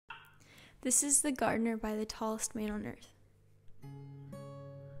This is The Gardener by the tallest man on earth.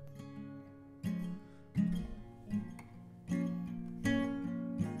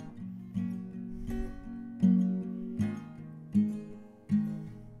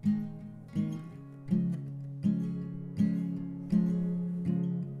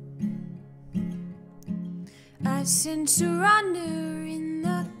 I sense a runner in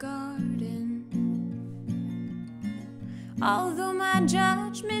the garden, although my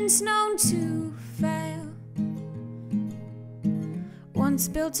judgment's known to fail. Once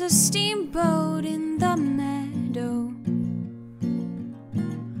built a steamboat in the meadow,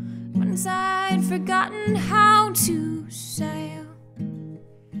 once I'd forgotten how to sail.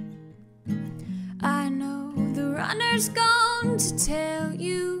 I know the runner's gone to tell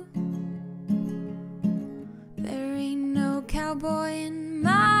you there ain't no cowboy in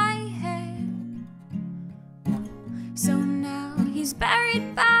my head. So now he's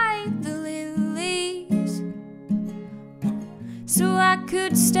buried by the lilies, so I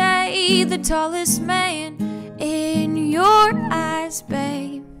could stay the tallest man in your eyes,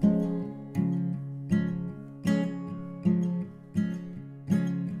 babe.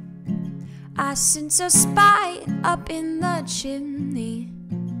 I sense a spy up in the chimney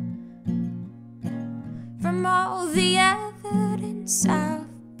from all the evidence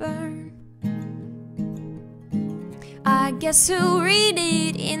I've burned. I guess he'll read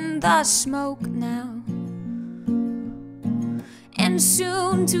it in the smoke now, and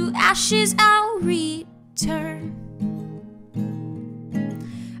soon to ashes I'll return.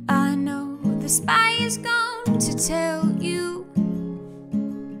 I know the spy is gone to tell you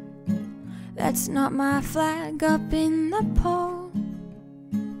that's not my flag up in the pole,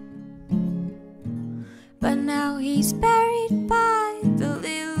 but now he's buried by the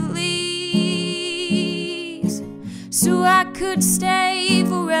lilies, so I could stay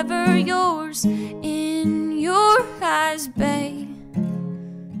forever yours in your eyes, babe.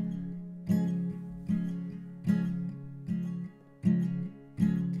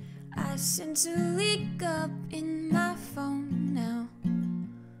 I sense a leak up in my phone now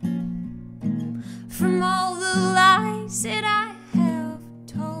from all the lies that I have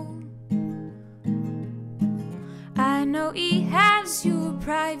told. I know he has your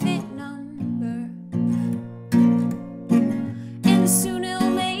private number, and soon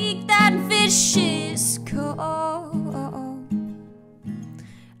he'll make that vicious call.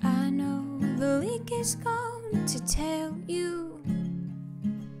 I know the leak is gone to tell you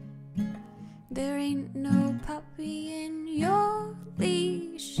there ain't no puppy in your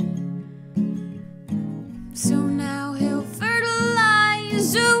leash. So now he'll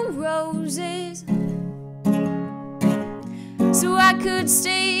fertilize the roses, so I could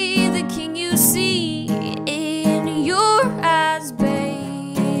stay the king you see in your eyes,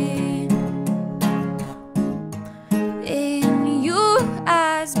 babe. In your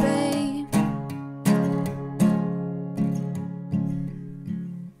eyes, babe.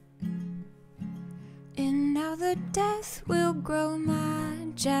 And now the death will grow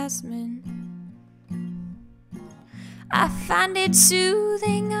my jasmine. I find it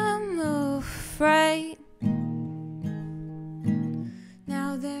soothing, I'm afraid.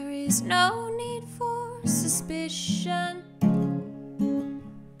 Now there is no need for suspicion.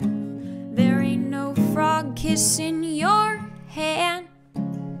 There ain't no frog kissing